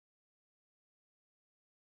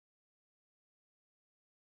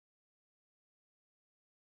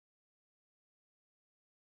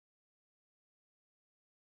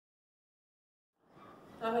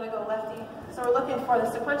And I'm going to go lefty. So we're looking for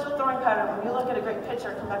the sequential throwing pattern. When you look at a great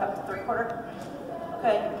pitcher, come back up to 3/4.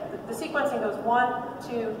 Okay, the sequencing goes 1,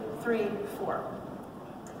 2, 3, 4.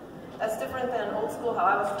 That's different than old school, how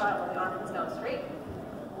I was taught, when the arm comes down straight.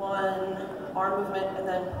 One arm movement, and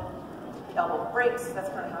then the elbow breaks. That's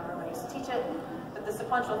kind of how everyone used to teach it. But the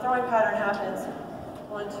sequential throwing pattern happens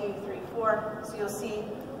 1, 2, 3, 4. So you'll see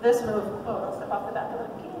this move. Oh, don't step off the back of the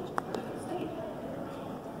cage.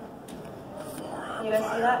 You guys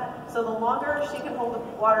see that? So the longer she can hold the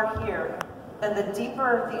water here, and the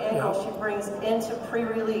deeper the angle she brings into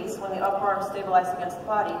pre-release when the upper arm stabilizes against the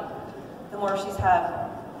body, the more she's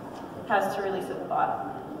has to release at the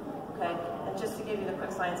bottom. Okay? And just to give you the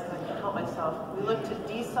quick science, because I can't help myself, we look to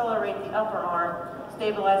decelerate the upper arm,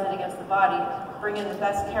 stabilize it against the body, bring in the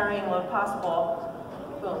best carrying load possible,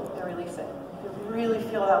 boom, and release it. You really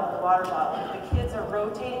feel that with the water bottle. If the kids are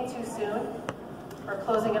rotating too soon or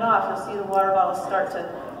closing it off, you'll see the water bottle start to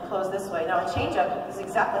close this way. Now a changeup is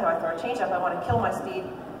exactly how I throw a changeup. I want to kill my speed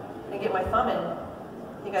and get my thumb in.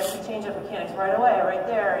 You guys see changeup mechanics right away, right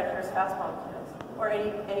there, and here's fastball mechanics, or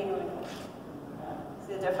any moving.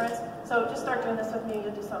 See the difference? So just start doing this with me.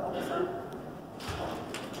 You'll do something with this one.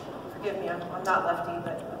 Forgive me, I'm not lefty,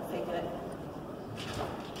 but I'm faking it.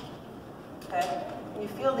 Okay? And you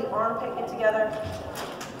feel the arm picking together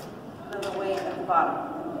and the weight at the bottom.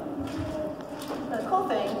 And the cool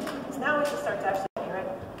thing is now we can start to actually, right?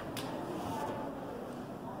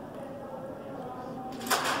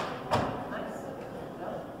 Nice.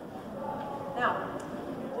 Now,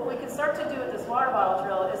 what we can start to do with this water bottle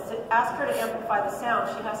drill is to ask her to amplify the sound.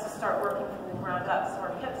 She has to start working from the ground up. So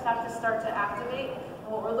her hips have to start to activate.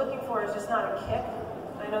 And what we're looking for is just not a kick.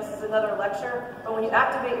 I know this is another lecture, but when you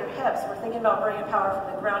activate your hips, we're thinking about bringing power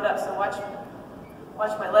from the ground up. So watch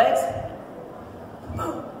my legs.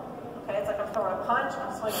 Boom. Okay, it's like I'm throwing a punch,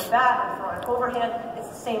 I'm swinging a bat, I'm throwing an overhand. It's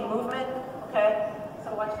the same movement. Okay,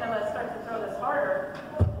 so watch, I'm going to start to throw this harder.